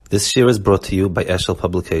This year is brought to you by Eshel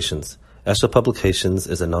Publications. Eshel Publications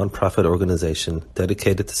is a non-profit organization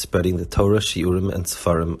dedicated to spreading the Torah, Shiurim, and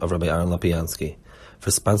Sefarim of Rabbi Aaron Lapiansky. For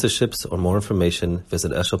sponsorships or more information,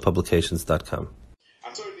 visit eshelpublications.com.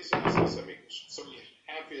 So we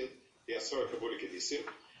have here the Asar Kabudik Edisim.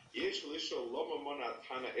 Yesh Lisho Loma Mona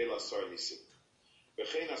Tana El Asar Nisim.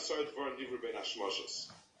 Bechein Asar Dvar Nivru Ben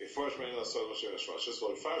Hashmoshes. Before Ben Asar Moshe Hashmoshes, Lo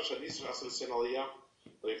Ifar Shanisim Asar Sen Aliyah.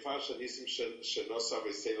 Lo Ifar Shanisim Shenosa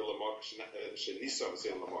V'Sein Lamok Shenisa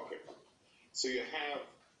V'Sein Lamok. So you have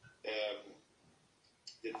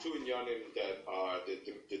the two minyanim that are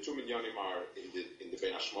the two minyanim are in the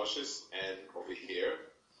Ben Hashmoshes and over here.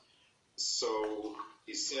 So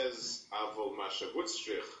he says, "Avol Masha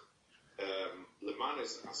Gutstrich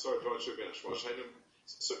Lemanis Asar Dvar Ben Hashmoshes."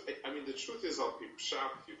 So I mean, the truth is, al pi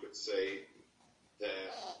pshat, you could say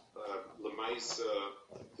that Lemaisa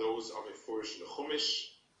those are mefurish in the Chumash.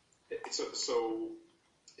 So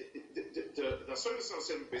the Asar is not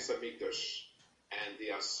saying Beis Hamikdash, and the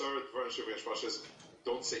Asar Dvar Ben Hashmoshes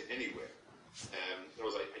don't say anywhere.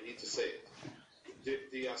 I need to say it.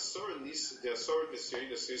 The Asar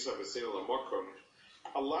Nisyonis Nisa V'Sein L'Makom,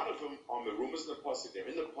 a lot of them are merumas in the pasuk. They're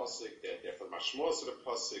in the pasuk. They're from mashmos of the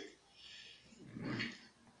pasuk.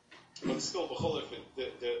 But still, the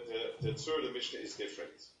Tzur of the Mishna is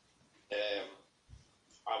different.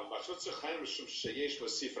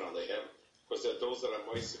 Because there are those that are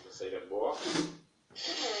moisif and say that more.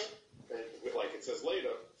 And like it says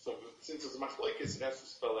later, so since it's machlokes, it has to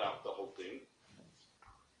spell out the whole thing.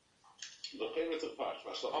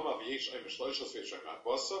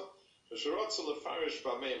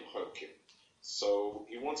 So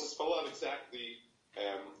he wants to spell out exactly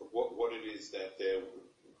what it is that the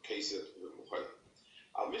case is.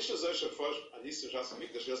 Al Mishna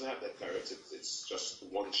doesn't have that teretz. It's just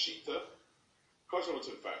one shita. Question what's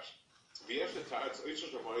in fact. VF the teretz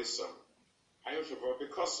oitzos ramoisa. Hayom shavar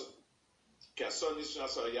b'kosim. Kason Nishan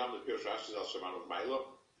Asar Yam the Pirush Rashi Zal Sheman of Milo.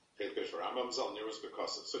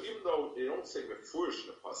 So even though they don't say mefurish in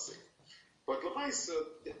the pasuk, but l'maisa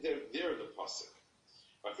they're in the pasuk.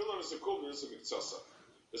 I feel like it's a cool news of mitzvah.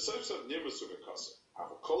 The same stuff nirmasu b'kasov.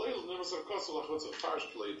 Kolel nirmasu b'kasov lachotz of parish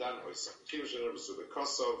play dan oisam. Kirish nirmasu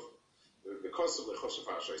b'kasov lechoshev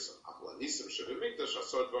parish oisam. Apla nisim shevimikdash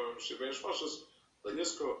asor dvarim shevesh moshes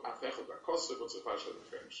lenisko afechot b'kasov what's the parish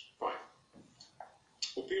l'fresh. Fine.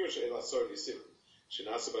 Upirish el asor nisim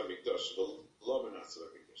shenasa b'mikdash v'lo menasa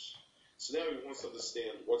b'mikdash. So now he wants to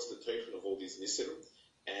understand what's the teichin of all these nisim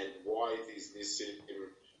and why these nisim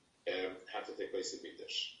have to take place in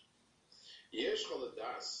Mikdash. Yesh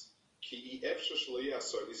chaladas ki efshar shlo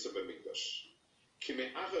yasor nisim b'Mikdash ki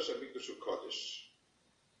me'achash ha'Mikdash hu kodesh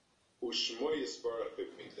u'shmo yisbarach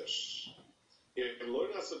b'Mikdash im lo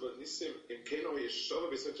nasa b'nisim im keno yeshova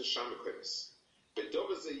b'yisrael t'sham mekaymes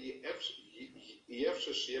b'dova ze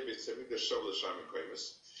yefshar sheyeh b'yisrael Mikdash shov l'sham mekaymes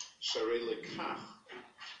sharei lekach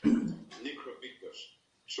nikra Mikdash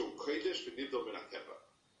shu kodesh v'nivdol min ha'tepa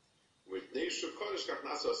with Neshu Kodesh Kach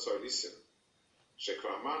Nasa Asar Nisim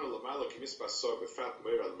Shekvar Amanu Lamala Kimis Basar Befat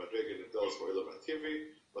Meir Al Madrega Nidols Mo'ilam Ativi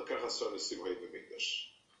Lakach Asar Nisim Hoy B'Mikdash.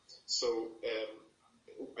 So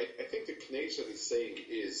I think the knage that he's saying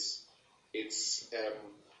is it's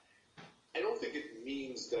I don't think it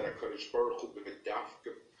means that HaKadosh Baruch Hu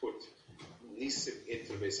B'Medavka put Nisim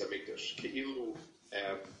into the Beis Hamikdash Keilu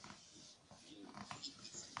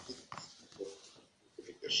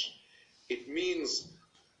it means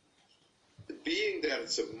being that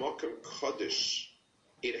it's a Mokum Kodesh,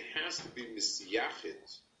 it has to be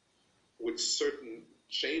misyachid with certain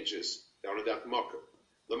changes down in that Mokum.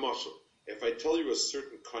 The Mashal. If I tell you a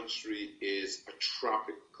certain country is a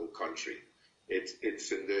tropical country, it's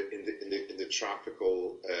in the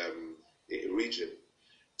tropical region,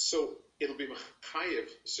 so it'll be machayev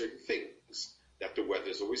certain things, that the weather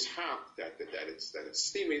is always hot, that it's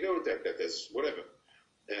steamy, that there's whatever.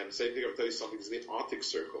 Same thing. I'll tell you something is in the Arctic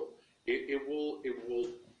Circle. It will be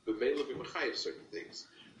mechayev certain things.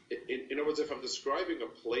 In other words, if I'm describing a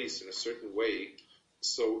place in a certain way,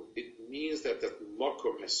 so it means that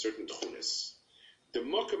makom has certain tchunis. The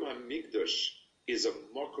makom hamikdash is a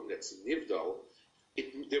makom that's nivdal.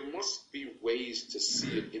 There must be ways to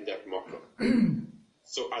see it in that makom.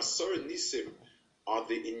 So asar nisim are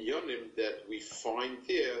the inyanim that we find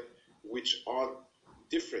there, which are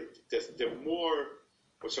different. They're more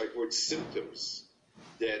symptoms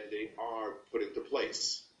that they are put into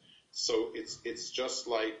place. So it's just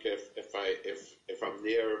like if I'm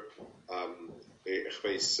near a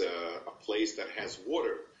place that has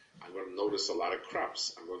water, I'm going to notice a lot of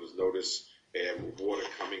crops. I'm going to notice water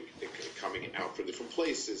coming out from different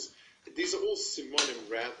places. These are all simonim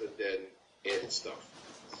rather than added stuff.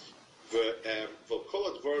 וכל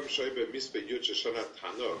הדברים שהיו במספר י' ששנה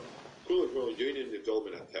תנו, כולם כבר יוינים נבדל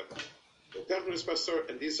מן הטבע.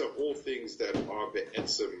 And these are all things that are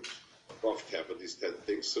be'etzem of Teva, these 10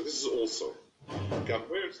 things. So this is also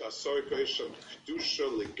Gamber Asor Koyesham Kedusha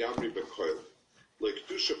Legamri Bekoil, like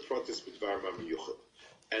Kedusha Protis B'dvar Mamiyuchad.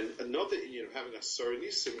 And another Indian of having Asor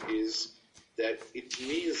Nisim is that it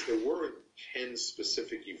means there weren't 10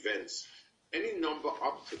 specific events. Any number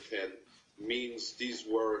up to 10 means these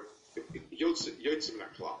were Yotzim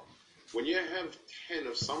Naklal. When you have 10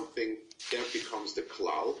 of something, that becomes the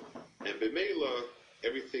klal, and b'meila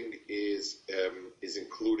everything is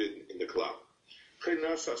included in the klal.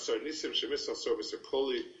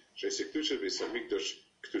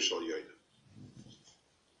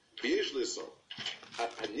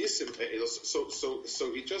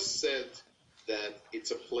 So he just said that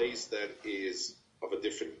it's a place that is of a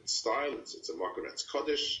different style. It's a Makaratz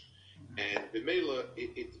Kodesh, and b'meila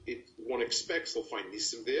one expects he'll find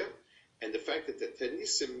nisim there. And the fact that the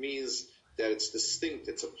nisim means that it's distinct,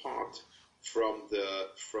 it's apart from the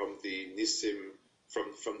nisim,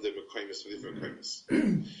 from the mekaymis, from the different mekaymis.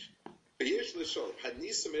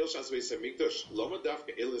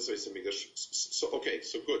 So okay,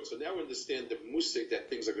 so good. So now we understand the musik that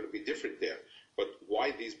things are going to be different there. But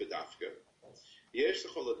why these bedafka?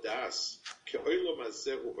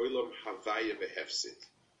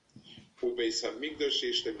 Ubeis hamigdash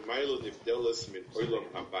yesh lemaylo nivdeles min olam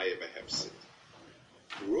habaya behefsid.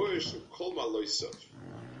 Roish kol maloisav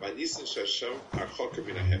v'nisin shashem archokem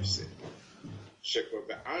min hahefsid. Shekvar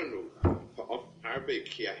be'arnu ha'om arbe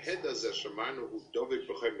ki aheda zeh shemarnu hu dovek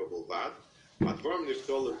b'chem b'bolvad advarim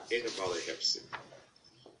nivdolim ein b'alei hefsid.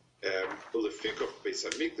 Ulefikach beis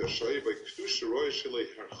hamigdash shoy b'ktush roish eloi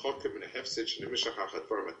archokem min hahefsid shenimishach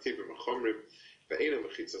ha'advarim ativim ha'chomrim ve'eina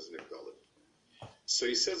mechitzas nivdolim. So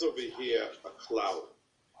he says over here a klal.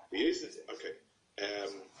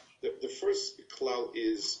 The first klal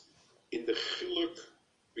is in the chiluk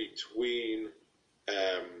between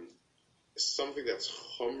something that's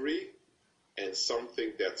chomri and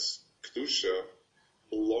something that's kedusha.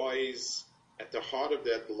 Lies at the heart of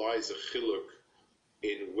that lies a chiluk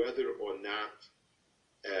in whether or not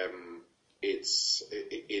it's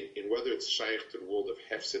in whether it's shaykh to the world of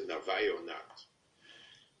hefsid navai or not.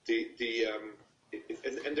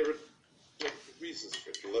 And there are reasons for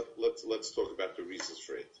it. Let's talk about the reasons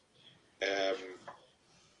for it.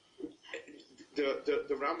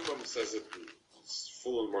 The Rambam says it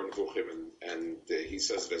full in Morn Vuchim, and he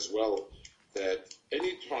says it as well, that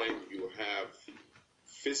any time you have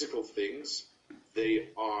physical things, they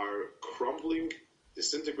are crumbling,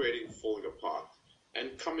 disintegrating, falling apart,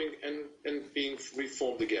 and coming and being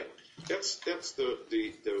reformed again. That's the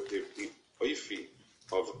oifi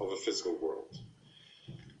of a physical world.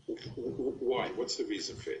 Why? What's the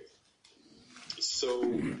reason for it? So,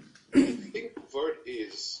 I think word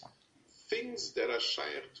is things that are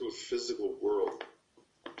shaykh to a physical world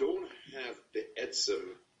don't have the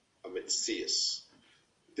etzem a metzias.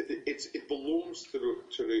 It belongs to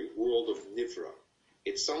the world of nivra.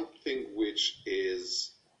 It's something which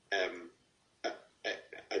is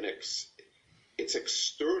it's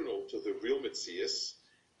external to the real metzias,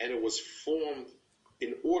 and it was formed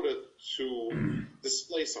in order to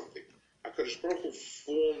display something. HaKadosh Baruch Hu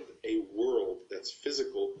formed a world that's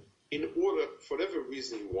physical in order, for whatever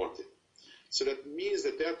reason he wanted. So that means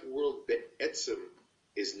that world, be'etzem,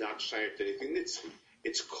 is not shaykh to anything nitzvi.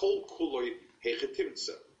 It's kol kuloi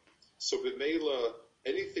hechetimtza. So b'meila,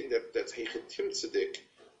 anything that's hechetimtzadik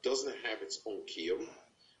doesn't have its own kiyum,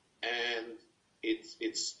 and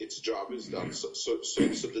its job is done. So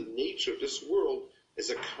the nature of this world is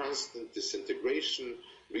a constant disintegration,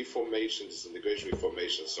 reformation, and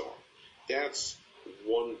so on. That's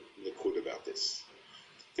one nikud about this.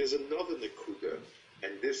 There's another nikuda,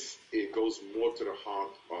 and it goes more to the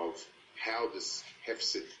heart of how this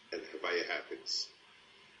hefsid and havaya happens.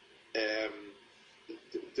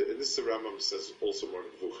 This the Rambam says also more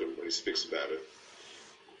in Vuchim when he speaks about it.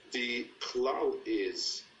 The klal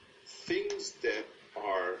is things that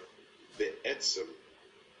are the etzem,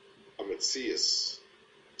 a metzias,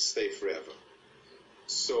 stay forever.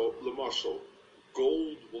 So, l'mashal,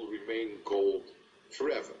 gold will remain gold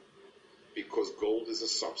forever, because gold is a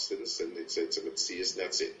substance and it's a metzias, and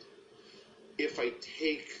that's it. If I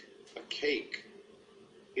take a cake,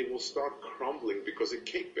 it will start crumbling, because a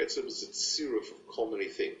cake betzim is a tziruf of so many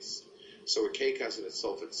things. So a cake has in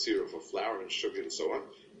itself a tziruf of flour and sugar and so on,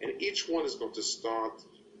 and each one is going to start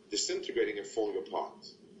disintegrating and falling apart.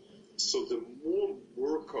 So the more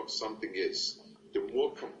work of something is, the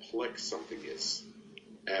more complex something is,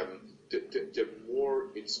 the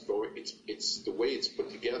more it's going. It's the way it's put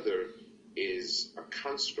together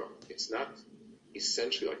construct. It's not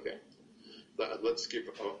essentially like that. Let's give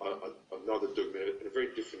another dogma in a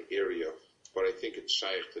very different area, but I think it's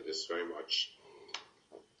shaykh to this very much.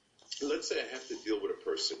 Let's say I have to deal with a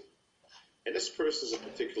person, and this person is a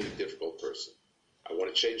particularly difficult person. I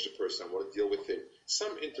want to change the person. I want to deal with him.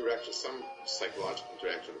 Some interaction, some psychological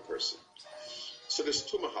interaction with the person. So there's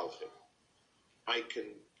two mahalchim. I can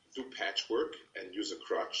do patchwork and use a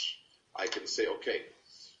crutch. I can say, okay,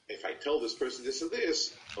 if I tell this person this and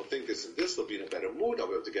this, they'll think this and this, they'll be in a better mood, I'll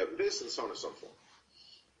be able to get this, and so on and so forth.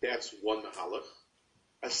 That's one mahalach.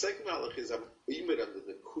 A second mahalach is I'm imid under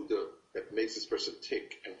the kuda that makes this person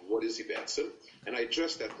tick, and what is he be'etzem, and I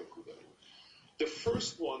address that kuda. The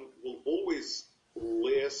first one will always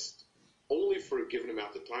last only for a given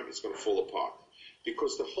amount of time. It's going to fall apart,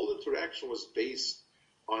 because the whole interaction was based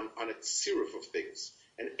on a tziruf of things,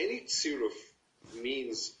 and any tziruf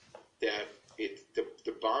means that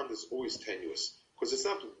the bond is always tenuous, because it's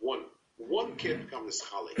not one. One can't become this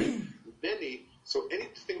chalik. Many, so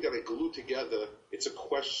anything that I glue together, it's a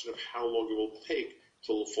question of how long it will take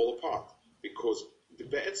till it'll fall apart. Because the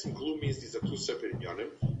be'etzim glue means these are two separate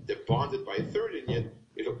inyanim. They're bonded by a third inyan,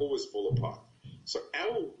 it'll always fall apart. So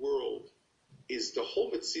our world is, the whole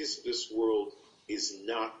mitzvah of this world is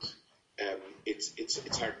not,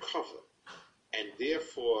 it's our cover. And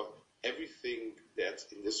therefore, everything that's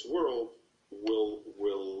in this world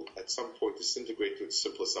will at some point disintegrate to its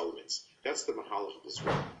simplest elements. That's the mahalach of this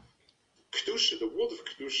world. Kedusha, the world of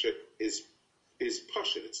Kedusha is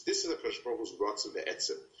pashut. This is a Kadosh Baruch Hu's ratzon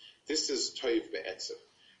be'etzem. This is toiv be'etzem.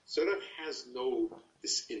 So that has no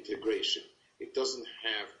disintegration. It doesn't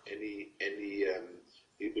have any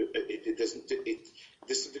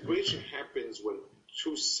disintegration happens when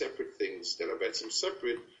two separate things that are be'etzem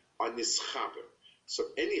separate are nischaber. So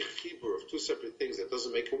any chibur of two separate things that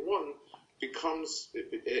doesn't make a one becomes,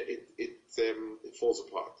 it falls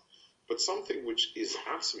apart. But something which is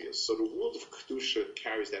atzmius, so the world of Kedusha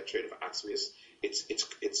carries that trait of atzmius.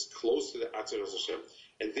 It's close to the atzmius Hashem,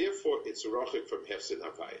 and therefore it's rachik from hefsid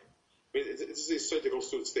havai. I mean,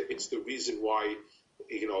 it's the reason why,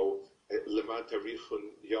 leman tarichun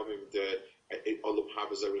yamim, the olam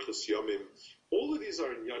haba zarichus yamim. All of these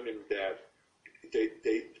are in yanim that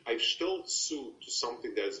I've still sued to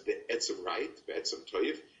something that is be'etzem right, be'etzem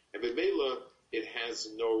toiv, and b'meila it has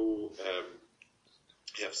no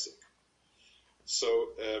hefsek. So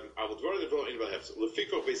I will draw the draw in the hefsek.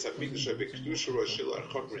 Lefiko beis hamikdash bekedusha roshil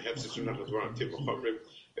archot min hefsek shunach advaram tim mochamrim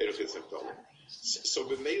be'erchis hamdala. So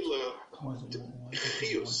b'meila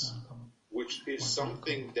chiyus, which is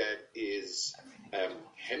something that is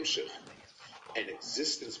hemshech, an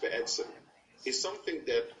existence be'etzem, is something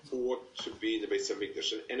that ought to be in the Beis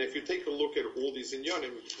Hamikdash. And if you take a look at all these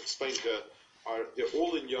inyanim, explain they're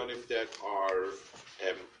all inyanim that are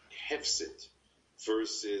hefsid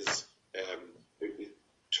versus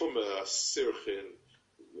tuma, sirchin,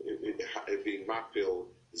 being mapil,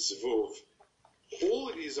 zvuv. All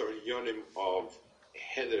of these are inyanim of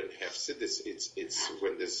heder and hefsid. It's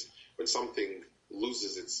when something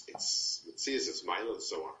loses its mile and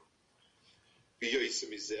so on.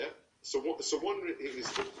 So one is,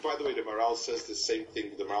 by the way, the Maral says the same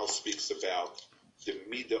thing. The Maral speaks about the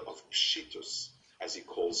midah of pshitus, as he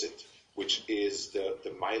calls it, which is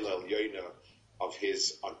the Maila Yoina of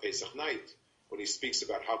his on Pesach night, when he speaks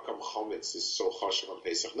about how come Chometz is so chashuv on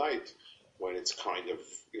Pesach night, when it's kind of,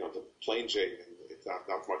 the plain Jane, and it's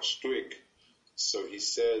not much doing. So he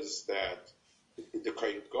says that the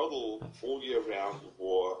Kohen Gadol all year round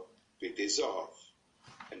wore Bigdei Zahav,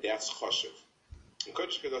 and that's chashuv. In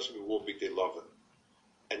Kodesh Kodashim we wore Bigdei Lavan.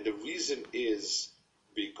 And the reason is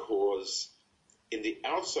because in the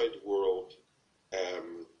outside world,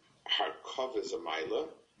 Harkov is a Maila.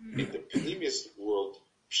 In the Pneumius world,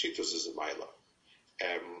 Pshitus is a Maila.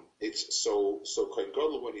 It's so Kohen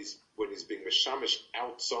Gadol, when he's being Meshamish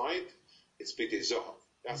outside, it's Bigdei Zahav.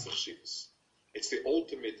 That's the Chshivas. It's the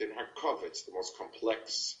ultimate in Harkov. It's the most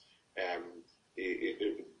complex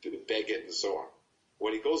Beged and so on.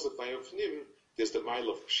 When he goes to Vayavnim, there's the mile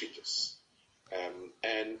of Pshitus.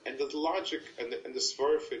 And the logic and the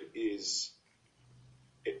svar of it is,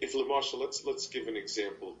 if Lamasha, let's give an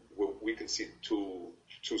example where we can see two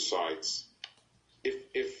sides.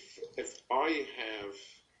 If I have,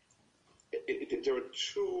 there are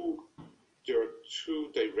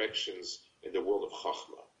two directions in the world of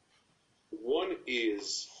Chachma. One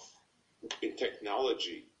is, in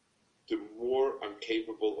technology, the more I'm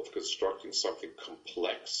capable of constructing something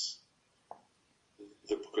complex,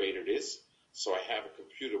 the greater it is. So I have a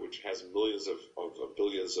computer which has millions of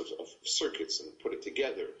billions of circuits, and put it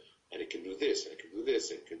together, and it can do this, and it can do this,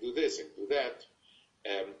 and it can do this, and it can do that.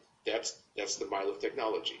 That's the mile of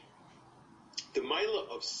technology. The mile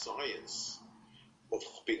of science, of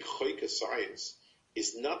big choike science,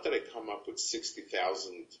 is not that I come up with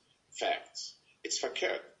 60,000 facts. It's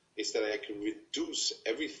fakir. It's that I can reduce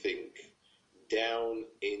everything down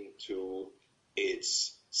into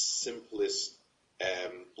its simplest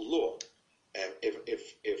law.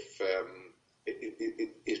 If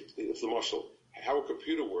the marshal, how a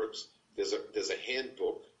computer works, there's a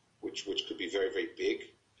handbook which could be very, very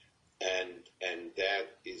big, and that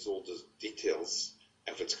is all the details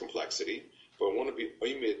of its complexity. But I want to be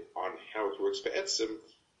oimid on how it works. But etzim,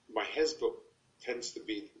 my hezbollah tends to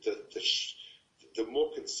be the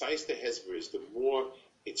more concise the hezbollah is, the more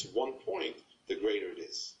it's one point, the greater it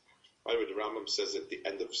is. By the way, the Rambam says at the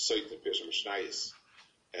end of Sot in Perek Mishnayos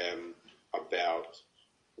about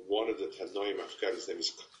one of the Tanoim, I forgot his name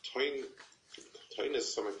is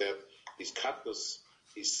Toinus, something like that. He's Katnus.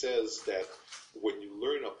 He says that when you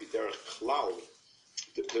learn up Derech Klal,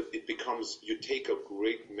 it becomes, you take a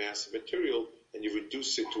great mass of material and you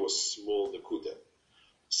reduce it to a small nakuda.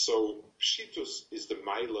 So Pshitus is the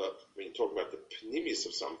Maila, when you talk about the Pnimius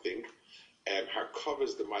of something, and Harkov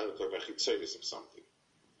is the Maila, talk about Chitzonis of something.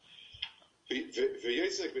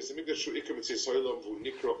 V'yezek v'zemigdash shu iker mitzis ha'olam v'u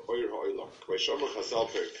nikro oir ha'olam. K'v'yishomer chazal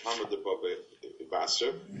perek hama deba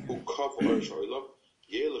b'vaser, hu kav oir ha'olam,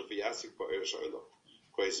 yelech v'yasik ba'oir ha'olam.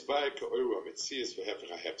 K'v'yizbai ka'oir ha'metzias v'hefech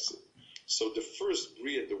ha'hepsid. So the first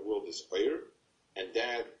bria in the world is oir, and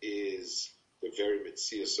that is the very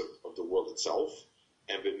metzias of the world itself.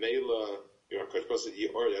 And b'meila,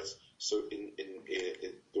 that's so in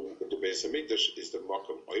the Beis Hamikdash is the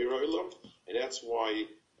makom oir ha'olam, and that's why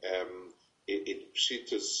it should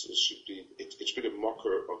be the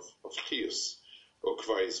mocker of chiyus. Or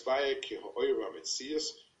kvayis baye ki ha'oira metzias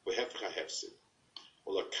v'hefcha hefsid.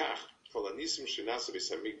 Or lakach kol anisim shenasa Beis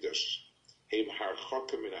Hamikdash heim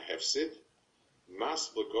harchokem min ha'hefsid mas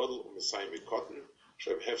b'godel u'mesayim mikotten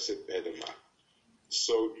shem hefsid b'edema.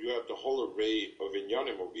 So you have the whole array of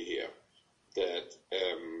inyanim over here that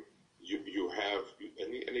you have,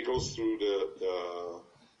 and he goes through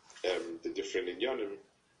the different inyanim,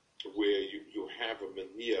 where you have a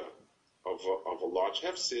mania of a large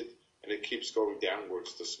hefsid, and it keeps going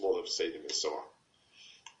downwards to small hefsidim and so on.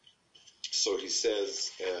 So he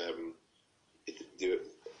says,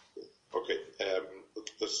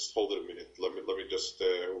 let's hold it a minute. Let me just,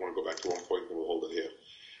 I want to go back to one point and we'll hold it here.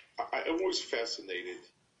 I'm always fascinated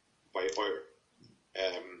by oir.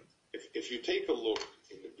 If you take a look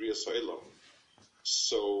in the Bria Soilom,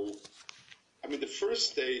 so, the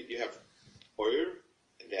first day you have oir,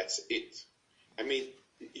 that's it.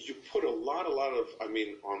 You put a lot of,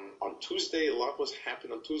 on Tuesday, a lot was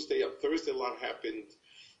happened on Tuesday, on Thursday, a lot happened,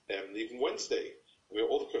 even Wednesday.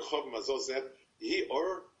 All the Kerchov Mazozet,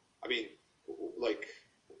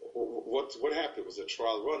 what happened? Was a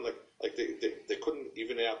trial run? Like they couldn't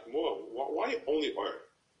even out more. Why only oir?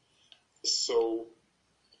 So,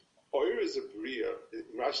 oir is a bria.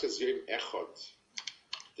 Rashi says Yom Echad,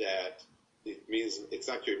 that it means it's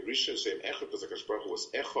not Yom Rishon, so Yom Echad, because the Akash Baruch Hu was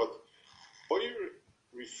Echad. Oir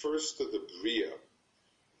refers to the bria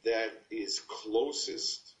that is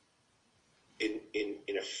closest in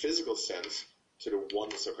a physical sense to the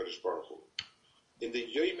oneness of Akash Baruch Hu. In the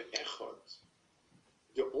Yom Echad,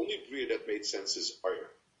 the only bria that made sense is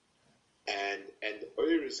oir. And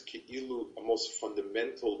oir is ki'ilu, a most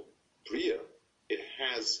fundamental bria. It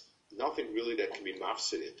has nothing really that can be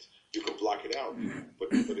mafsid. You can block it out,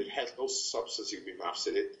 but it has no substance you can be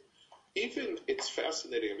mafsid. Even, it's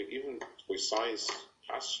fascinating, even where science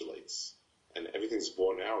postulates, and everything's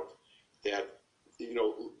borne out, that,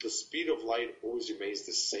 the speed of light always remains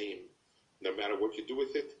the same, no matter what you do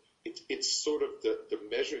with it. It's sort of the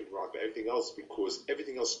measuring rod of everything else, because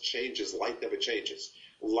everything else changes, light never changes.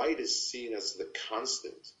 Light is seen as the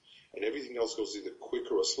constant, and everything else goes either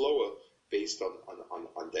quicker or slower based on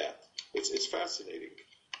that. It's fascinating.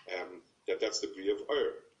 That's the bria of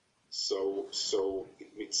oir. So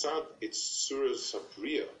mitzad, it's surah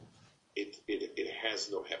sabriya. It has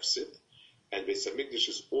no hefsid, and Beis Hamikdash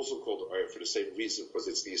is also called oir for the same reason, because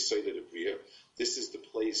it's the yesod of the bria. This is the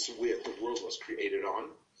place where the world was created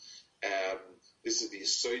on. This is the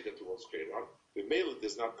yesod that the world was created on. The male,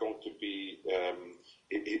 there's not going to be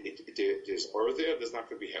there's oir there. There's not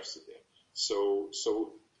going to be hefsid there. So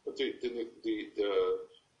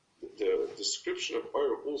the description of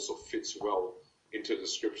oir also fits well into the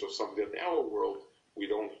description of something that in our world we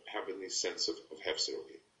don't have any sense of hefsid over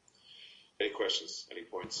here. Any questions? Any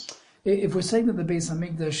points? If we're saying that the Beis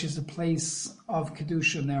Hamikdash is a place of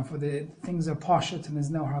kedusha, therefore the things are poshet and there's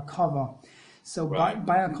no hakava, so right.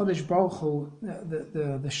 by HaKadosh Baruch Hu,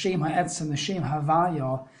 the Shem Ha'etzem, the Shem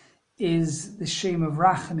Havaya, is the shame of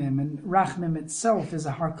Rachamim, and Rachamim itself is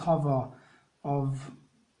a harkava of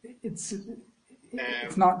it's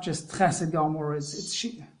not just Chesed Gomor. It's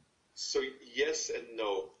she. So yes and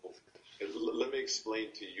no. And let me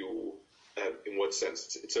explain to you in what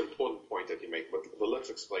sense. It's an important point that you make, but let's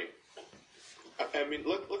explain. I mean,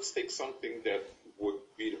 let's take something that would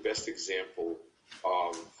be the best example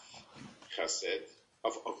of Chesed,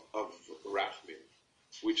 of Rachmin,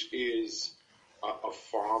 which is a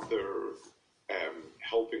father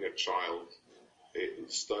helping a child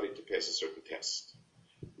study to pass a certain test.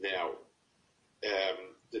 Now,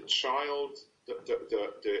 the child,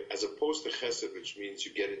 as opposed to Chesed, which means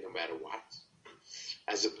you get it no matter what,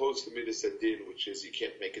 as opposed to Midas Adin, which is you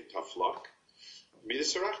can't make it tough luck,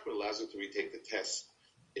 Midas Rachman allows you to retake the test.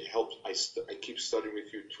 It helps. I keep studying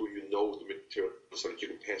with you till you know the material so that you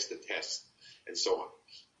can pass the test, and so on.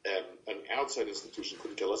 An outside institution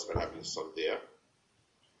couldn't care less about having your son there.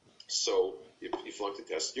 So if you flunk the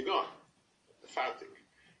test, you're gone.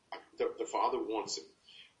 The father wants it.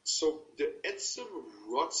 So the etzem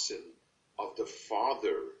rotzen of the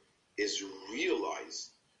father is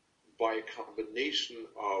realized by a combination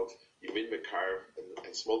of Yemin Mekar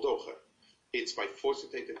and Small Docha. It's by forcing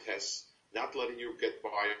to take the test, not letting you get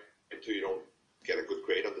by until you don't get a good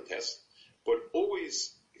grade on the test, but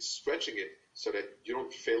always stretching it so that you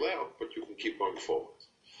don't fail out, but you can keep going forward.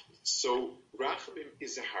 So Rachamim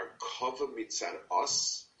is a harkava mitzad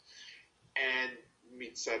us, and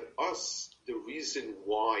mitzad us, the reason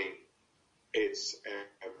why it's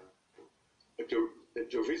the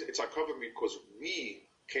reason it's harkava because we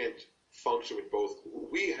can't function with both.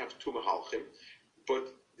 We have two mahalchim,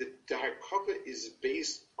 but the harkava is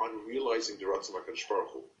based on realizing the Ratzon HaKadosh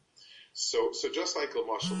Baruch Hu. So just like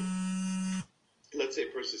L'mashal, let's say a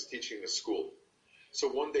person is teaching in a school. So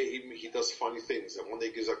one day he does funny things, and one day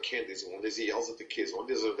he gives out candies, and one day he yells at the kids, one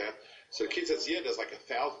day does that. So the kid says, yeah, there's like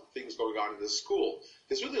 1,000 things going on in the school.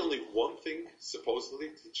 There's really only one thing, supposedly,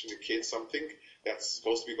 teaching the kids something that's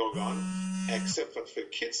supposed to be going on, except that for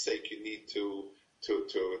kids' sake, you need to do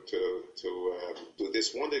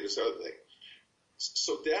this one day, this other day.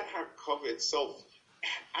 So that harkava itself,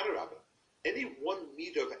 Adarabah, any 1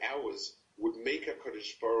 meter of ours would make a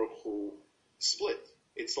Kadosh Baruch Hu split.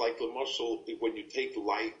 It's like L'mashal, when you take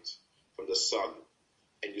light from the sun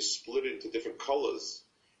and you split it into different colors,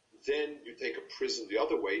 then you take a prism the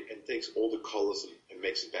other way and takes all the colors and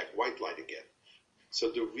makes it back white light again.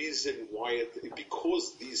 So the reason why,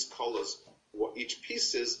 because these colors were each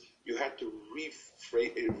pieces, you had to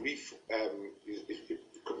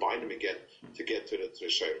combine them again to get to the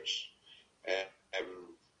shayrish.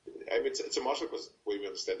 It's a marshal because we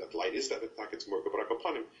understand that light is that attack. It's more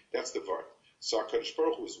upon him. That's the var. So HaKadosh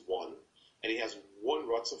Baruch Hu is one, and he has one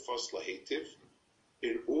ratzon fas lahetiv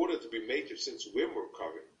in order to be mative, since we're more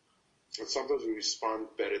covered. And sometimes we respond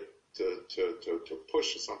better to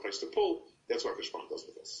push and sometimes to pull. That's what HaKadosh Baruch Hu does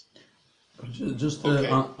with us. Just okay.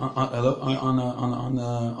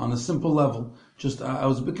 on a simple level, I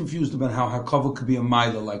was a bit confused about how Hakava could be a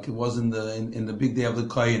Maila, like it was in the big day of the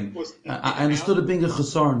Kayin. I understood it being a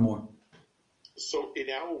Chesaron more. So in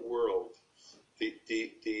our world,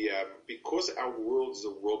 because our world is a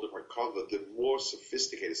world of Hakava, the more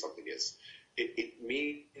sophisticated something is, it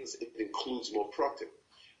means it includes more protein.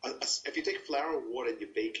 If you take flour and water and you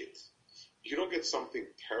bake it, you don't get something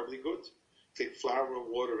terribly good. Take flour and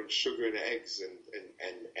water and sugar and eggs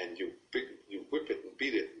and you whip it and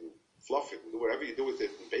beat it and fluff it and do whatever you do with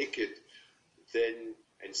it and bake it, then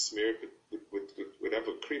and smear it with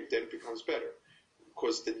whatever cream, then it becomes better.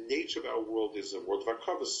 Because the nature of our world is a world of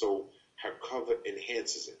Hakava, so Hakava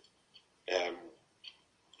enhances it.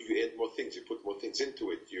 You add more things, you put more things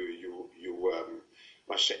into it.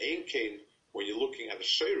 Masha'en Kain, when you're looking at a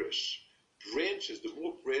shayrish, branches, the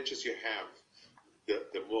more branches you have,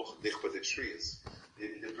 the more dichba the tree is.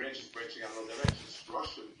 The branches branching out in all directions.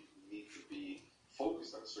 Russian need to be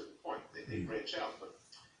focused on a certain point. They branch out, but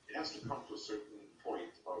it has to come to a certain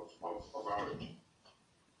point of origin.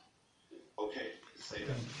 Okay, say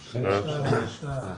that.